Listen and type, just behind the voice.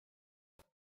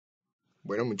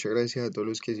Bueno, muchas gracias a todos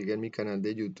los que siguen mi canal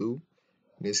de YouTube.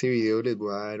 En este video les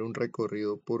voy a dar un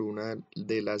recorrido por una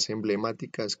de las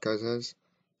emblemáticas casas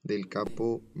del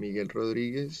Capo Miguel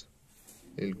Rodríguez,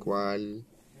 el cual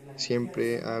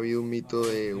siempre ha habido un mito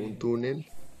de un túnel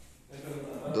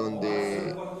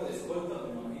donde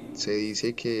se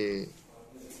dice que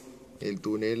el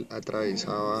túnel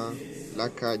atravesaba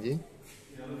la calle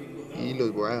y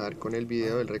los voy a dejar con el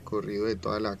video del recorrido de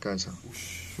toda la casa.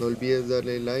 No olvides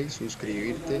darle like,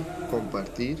 suscribirte,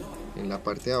 compartir. En la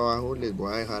parte de abajo les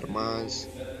voy a dejar más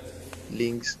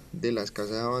links de las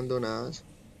casas abandonadas.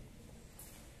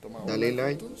 Toma una Dale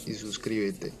like fotos y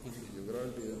suscríbete. y yo grabo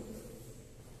el video.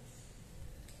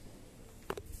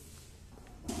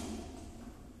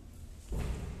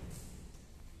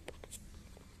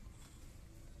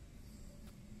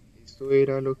 Esto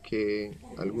era lo que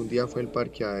algún día fue el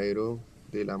parqueadero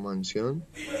de la mansión,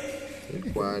 el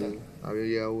cual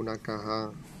había una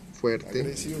caja fuerte.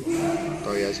 Agresivo.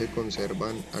 Todavía se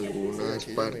conservan Sí, algunas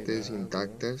aquí ya no hay partes nada, weón.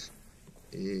 intactas.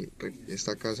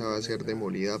 Esta casa va a ser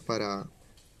demolida para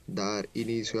dar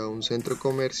inicio a un centro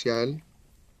comercial.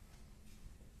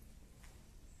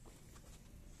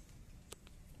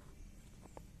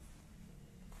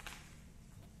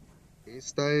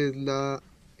 Esta es la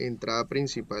entrada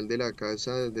principal de la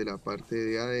casa desde la parte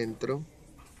de adentro.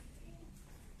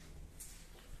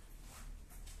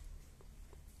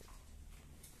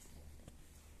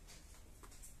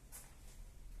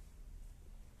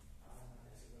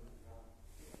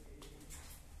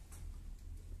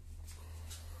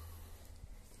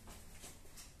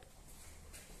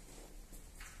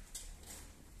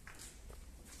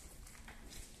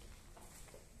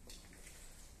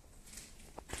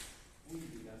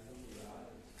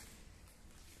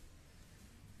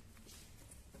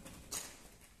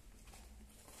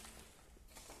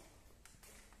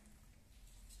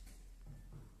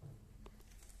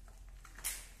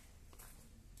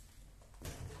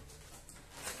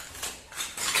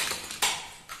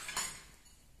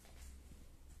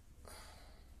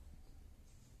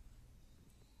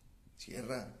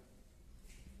 Cierra.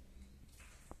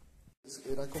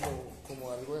 Era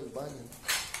como algo del baño.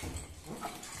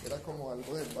 Era como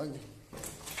algo del baño.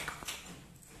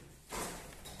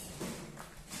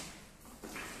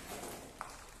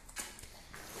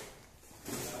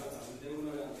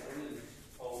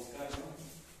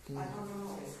 Ah,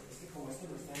 no, es que como esto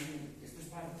lo están, esto es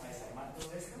para desarmar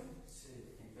todo esto, sí.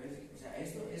 Entonces, o sea,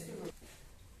 esto lo...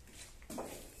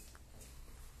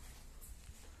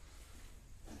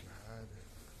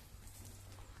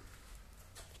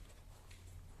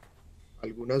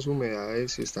 Algunas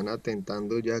humedades están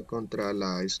atentando ya contra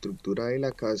la estructura de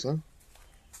la casa.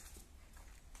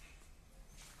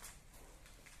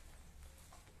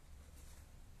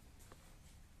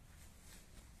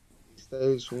 Esta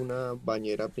es una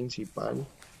bañera principal,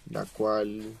 la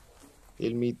cual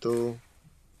el mito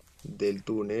del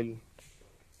túnel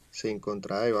se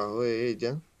encontraba debajo de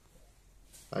ella.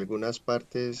 Algunas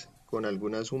partes con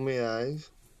algunas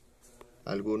humedades,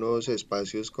 algunos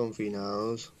espacios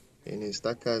confinados en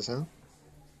esta casa,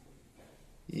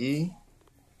 y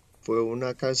fue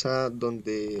una casa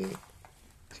donde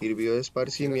sirvió de Era el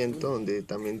esparcimiento, túnel. donde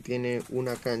también tiene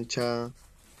una cancha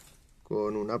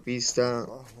con una pista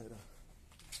Abajo, mira.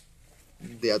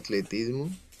 de atletismo.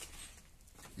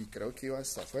 Y creo que iba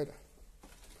hasta afuera.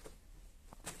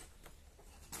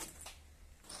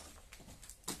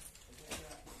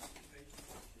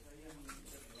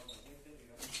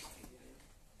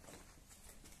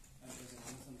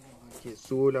 Aquí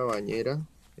estuvo la bañera.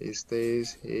 Esta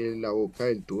es la boca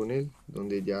del túnel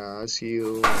donde ya ha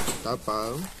sido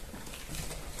tapado.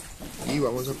 Y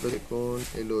vamos a proceder con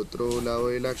el otro lado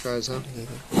de la casa,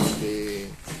 donde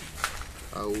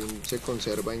aún se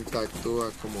conserva intacto a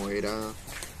como era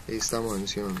esta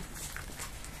mansión.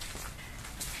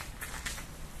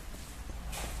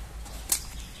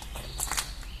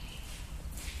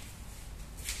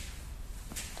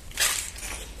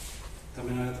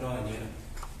 También hay otra bañera.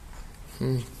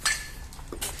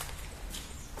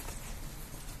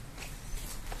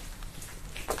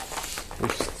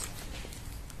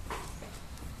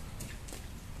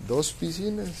 Dos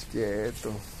piscinas,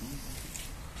 quieto.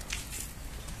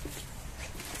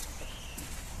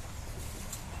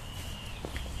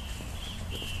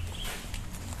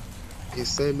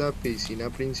 Esta es la piscina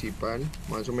principal,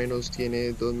 más o menos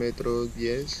tiene 2,10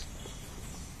 m.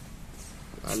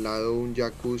 Al lado un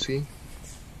jacuzzi,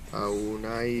 aún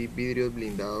hay vidrios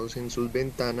blindados en sus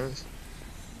ventanas.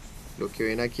 Lo que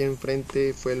ven aquí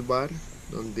enfrente fue el bar,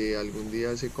 donde algún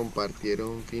día se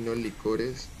compartieron finos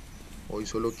licores. Hoy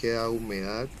solo queda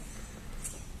humedad.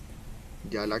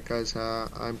 ya la casa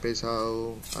ha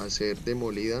empezado a ser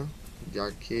demolida,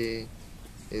 ya que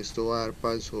esto va a dar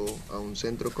paso a un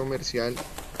centro comercial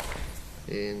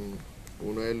en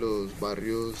uno de los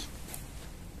barrios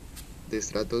de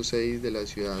estrato 6 de la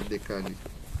ciudad de Cali.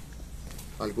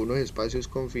 Algunos espacios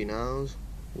confinados,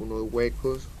 unos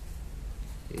huecos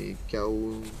que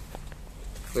aún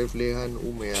reflejan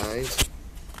humedades.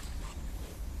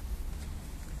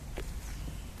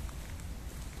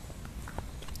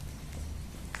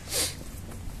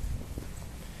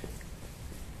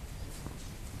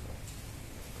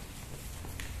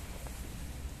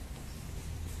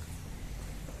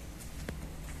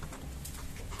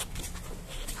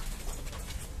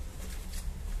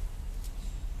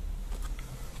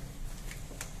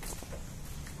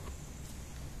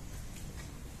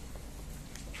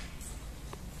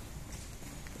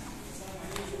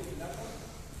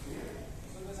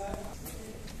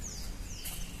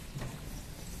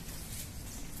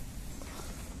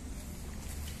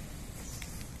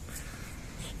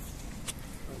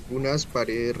 Unas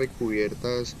paredes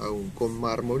recubiertas aún con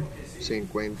mármol se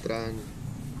encuentran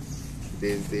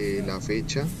desde la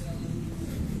fecha,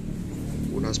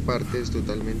 unas partes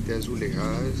totalmente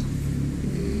azulejadas.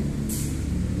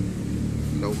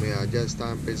 La humedad ya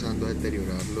está empezando a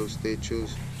deteriorar los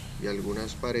techos y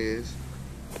algunas paredes.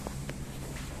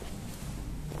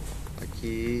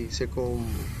 Aquí se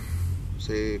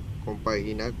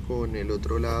compagina con el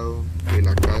otro lado de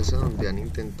la casa, donde han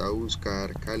intentado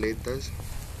buscar caletas.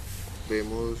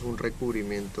 Vemos un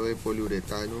recubrimiento de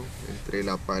poliuretano entre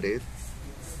la pared,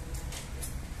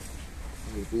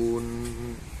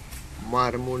 algún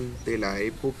mármol de la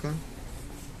época.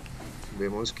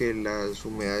 Vemos que las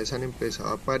humedades han empezado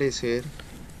a aparecer.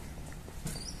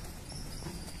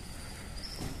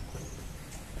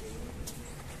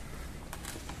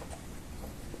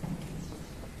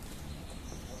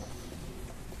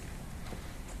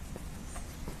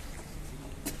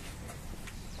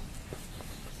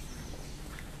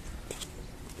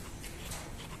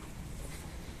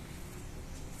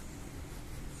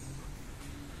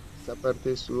 Esta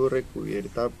parte estuvo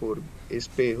recubierta por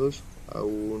espejos,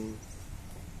 aún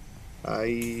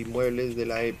hay muebles de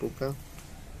la época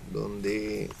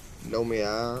donde la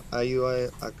humedad ha ido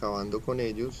acabando con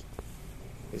ellos.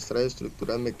 Estas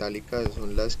estructuras metálicas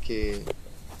son las que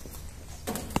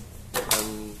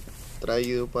han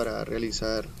traído para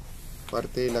realizar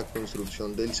parte de la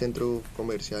construcción del centro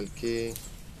comercial que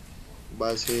va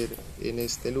a ser en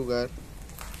este lugar,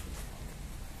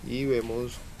 y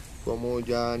vemos cómo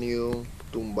ya han ido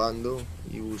tumbando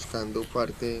y buscando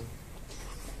parte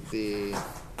de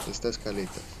estas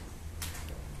caletas.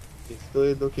 Esto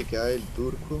es lo que queda del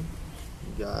Turco,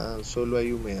 ya solo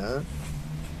hay humedad,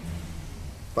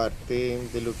 parte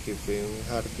de lo que fue un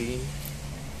jardín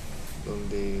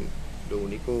donde lo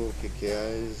único que queda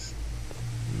es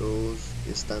los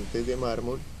estantes de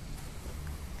mármol,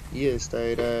 y esta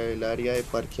era el área de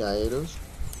parqueaderos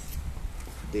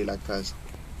de la casa.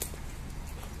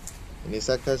 En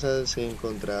esta casa se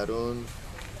encontraron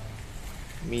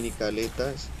mini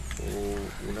caletas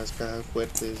o unas cajas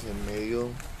fuertes en medio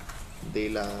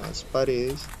de las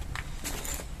paredes,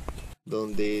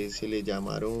 donde se le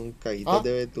llamaron cajitas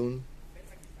de betún,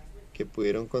 que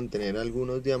pudieron contener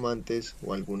algunos diamantes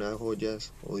o algunas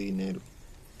joyas o dinero.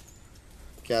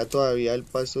 Queda todavía el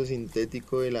pasto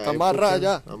sintético de la época.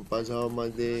 Ya. Han pasado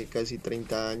más de casi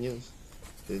 30 años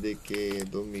desde que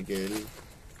don Miguel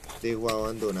dejó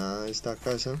abandonada esta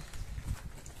casa,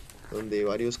 donde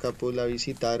varios capos la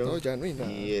visitaron. No, ya no hay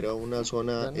nada. Y era una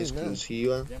zona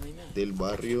exclusiva del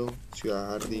barrio Ciudad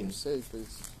Jardín. No sé, pues,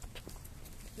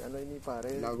 ya no hay ni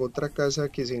pared. La otra casa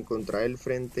que se encontraba al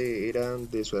frente era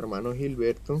de su hermano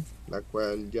Gilberto, la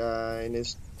cual ya en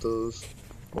estos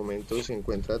momentos se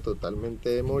encuentra totalmente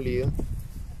demolida.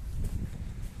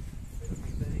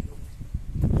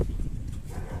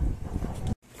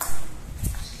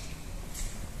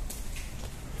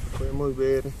 Podemos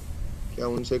ver que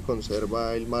aún se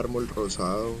conserva el mármol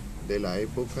rosado de la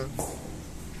época.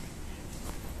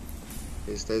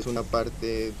 Esta es una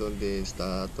parte donde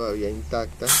está todavía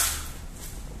intacta.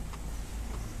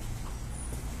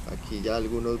 Aquí ya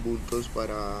algunos bultos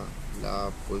para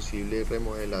la posible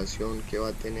remodelación que va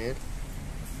a tener,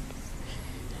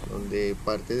 donde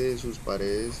parte de sus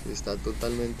paredes está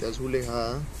totalmente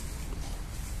azulejada.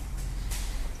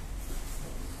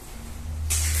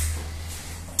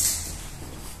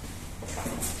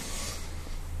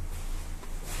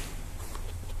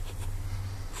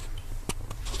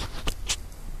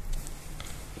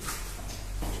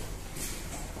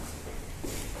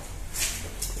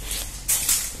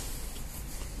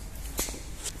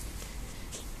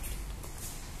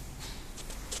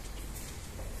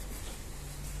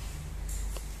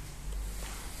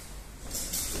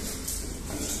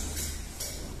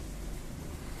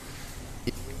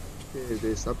 que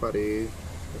desde esta pared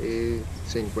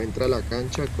se encuentra la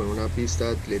cancha con una pista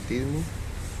de atletismo.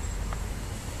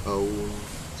 Aún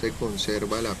se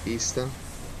conserva la pista.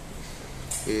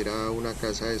 Era una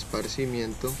casa de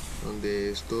esparcimiento donde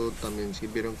esto también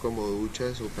sirvieron como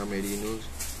duchas o camerinos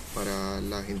para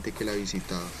la gente que la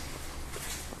visitaba.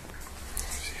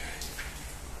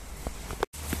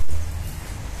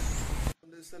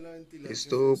 ¿Dónde está la ventilación de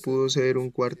Esto este? pudo ser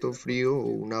un Sí, cuarto la frío o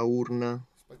puerta. una urna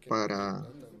Es para que no se para prenda,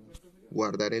 ¿no?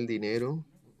 guardar el dinero,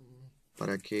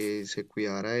 para que se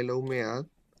cuidara de la humedad,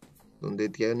 donde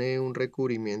tiene un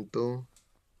recubrimiento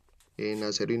en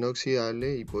acero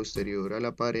inoxidable y posterior a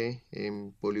la pared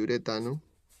en poliuretano,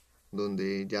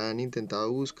 donde ya han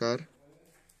intentado buscar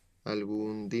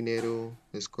algún dinero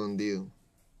escondido.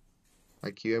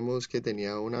 Aquí vemos que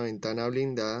tenía una ventana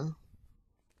blindada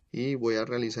y voy a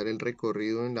realizar el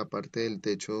recorrido en la parte del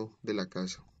techo de la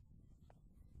casa.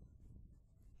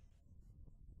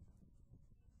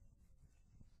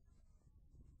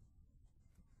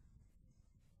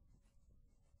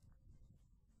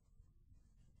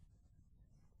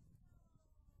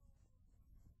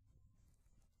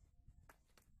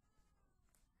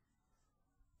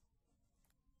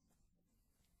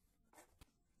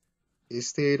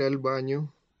 Este era el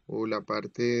baño o la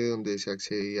parte donde se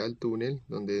accedía al túnel,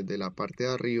 donde desde la parte de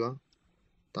arriba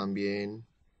también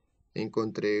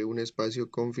encontré un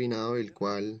espacio confinado, el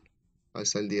cual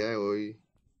hasta el día de hoy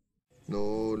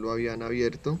no lo habían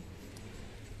abierto.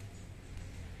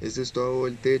 Este es todo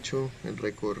el techo, el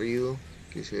recorrido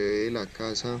que se ve de la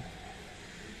casa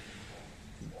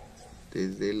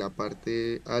desde la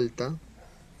parte alta.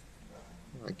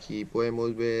 Aquí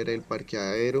podemos ver el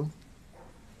parqueadero,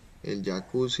 el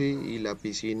jacuzzi y la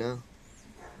piscina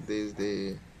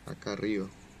desde acá arriba.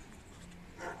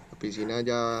 La piscina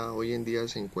ya hoy en día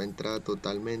se encuentra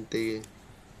totalmente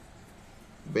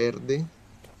verde.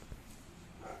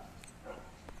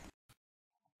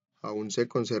 Aún se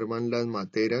conservan las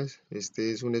materas.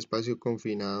 Este es un espacio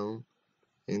confinado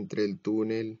entre el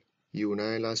túnel y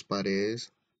una de las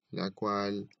paredes, la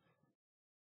cual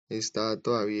está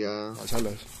todavía Las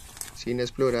alas. sin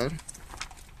explorar.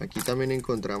 Aquí también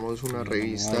encontramos una La moda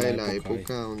revista de la de la época,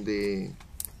 época donde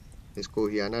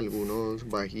escogían algunos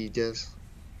vajillas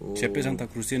Chepe o Santa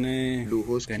Cruz tiene,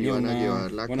 lujos que tenía iban a una,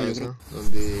 llevar la bueno, yo creo, casa,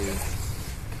 donde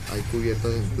hay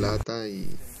cubiertas en plata y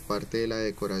parte de la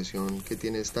decoración que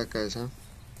tiene esta casa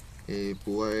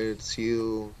pudo haber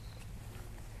sido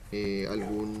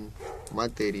algún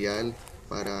material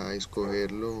para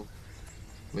escogerlo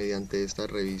mediante estas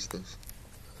revistas.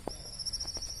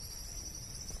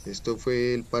 Esto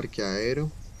fue el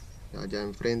parqueadero. Allá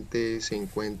enfrente se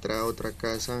encuentra otra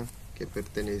casa que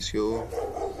perteneció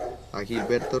a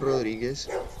Gilberto Rodríguez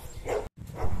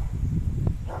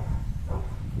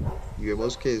y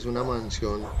vemos que es una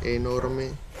mansión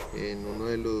enorme en uno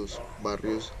de los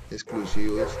barrios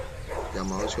exclusivos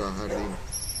llamados Ciudad Jardín.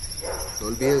 No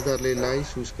olvides darle like,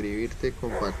 suscribirte,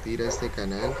 compartir a este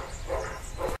canal.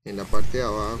 En la parte de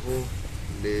abajo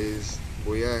les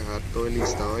voy a dejar todo el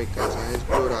listado de casas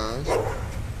exploradas.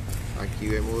 Aquí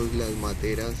vemos las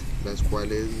materas, las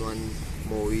cuales no han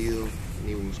movido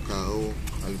ni buscado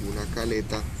alguna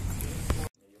caleta.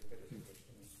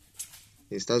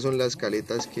 Estas son las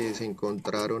caletas que se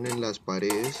encontraron en las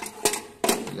paredes,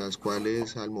 las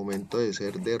cuales al momento de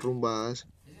ser derrumbadas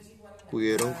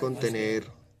pudieron contener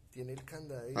Tiene el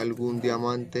candadito. algún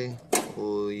diamante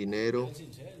o dinero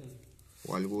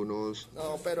o algunos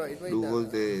No, pero ahí no hay lujos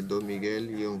nada. de don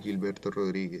Miguel y don Gilberto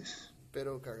Rodríguez.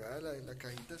 Pero cagada, la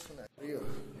cajita es una arriba.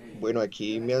 Bueno,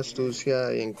 aquí mi astucia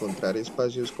de encontrar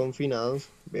espacios confinados,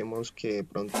 vemos que de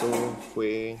pronto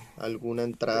fue alguna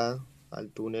entrada al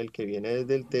túnel que viene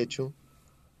desde el techo,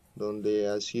 donde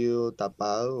ha sido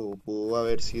tapado o pudo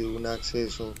haber sido un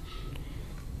acceso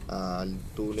al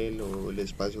túnel o el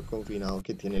espacio confinado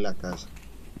que tiene la casa.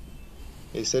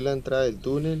 Esta es la entrada del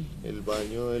túnel, el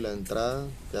baño de la entrada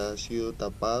ya ha sido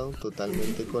tapado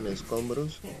totalmente con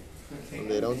escombros,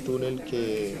 donde era un túnel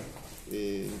que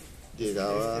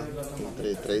llegaba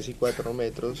entre 3 y 4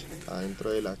 metros adentro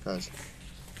de la casa.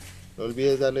 No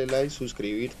olvides darle like,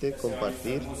 suscribirte,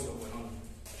 compartir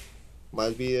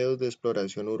más videos de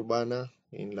exploración urbana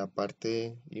en la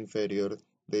parte inferior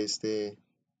de este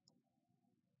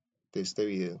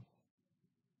video.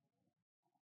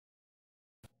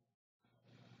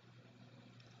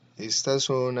 Estas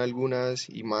son algunas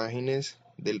imágenes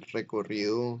del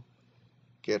recorrido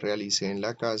que realicé en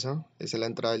la casa. Esa es la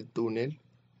entrada del túnel,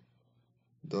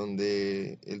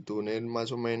 donde el túnel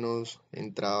más o menos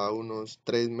entraba a unos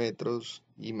 3,5 metros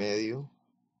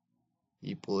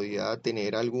y podía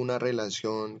tener alguna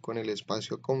relación con el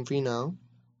espacio confinado.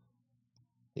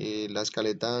 Las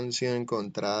caletas han sido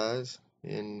encontradas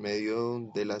en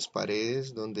medio de las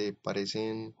paredes donde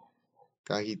parecen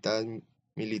cajitas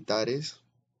militares,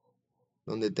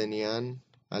 donde tenían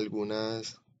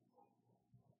algunas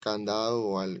candado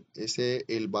o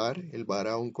el bar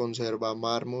aún conserva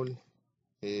mármol,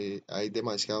 hay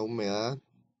demasiada humedad,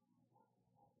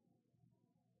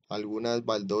 algunas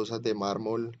baldosas de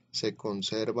mármol se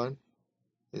conservan,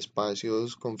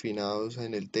 espacios confinados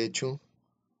en el techo.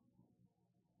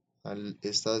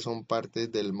 Estas son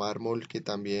partes del mármol que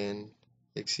también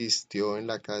existió en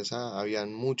la casa.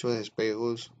 Habían muchos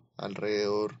espejos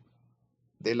alrededor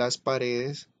de las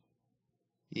paredes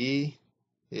y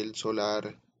el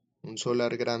solar, un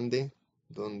solar grande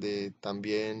donde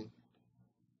también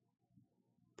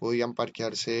podían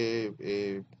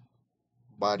parquearse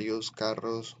varios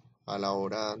carros a la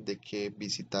hora de que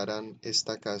visitaran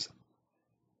esta casa.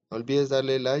 No olvides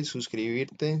darle like,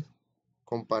 suscribirte,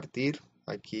 compartir.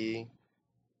 Aquí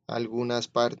algunas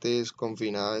partes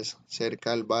confinadas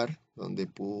cerca al bar, donde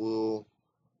pudo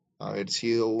haber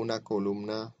sido una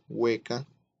columna hueca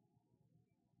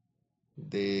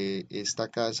de esta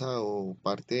casa o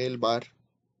parte del bar,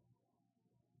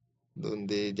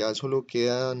 donde ya solo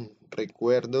quedan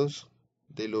recuerdos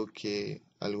de lo que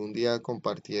algún día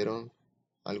compartieron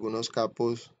algunos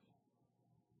capos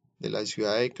de la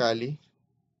ciudad de Cali.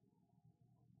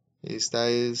 Esta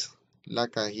es la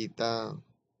cajita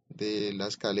de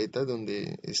las caletas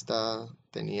donde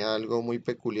tenía algo muy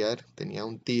peculiar, tenía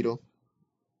un tiro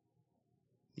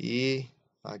y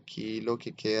aquí lo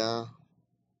que queda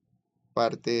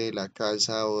parte de la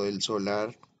casa o del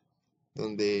solar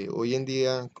donde hoy en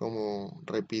día, como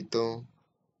repito,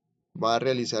 va a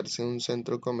realizarse un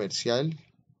centro comercial,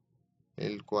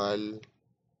 el cual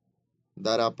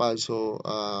dará paso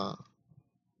a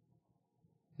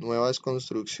nuevas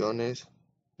construcciones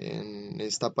en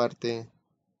esta parte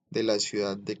de la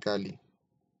ciudad de Cali.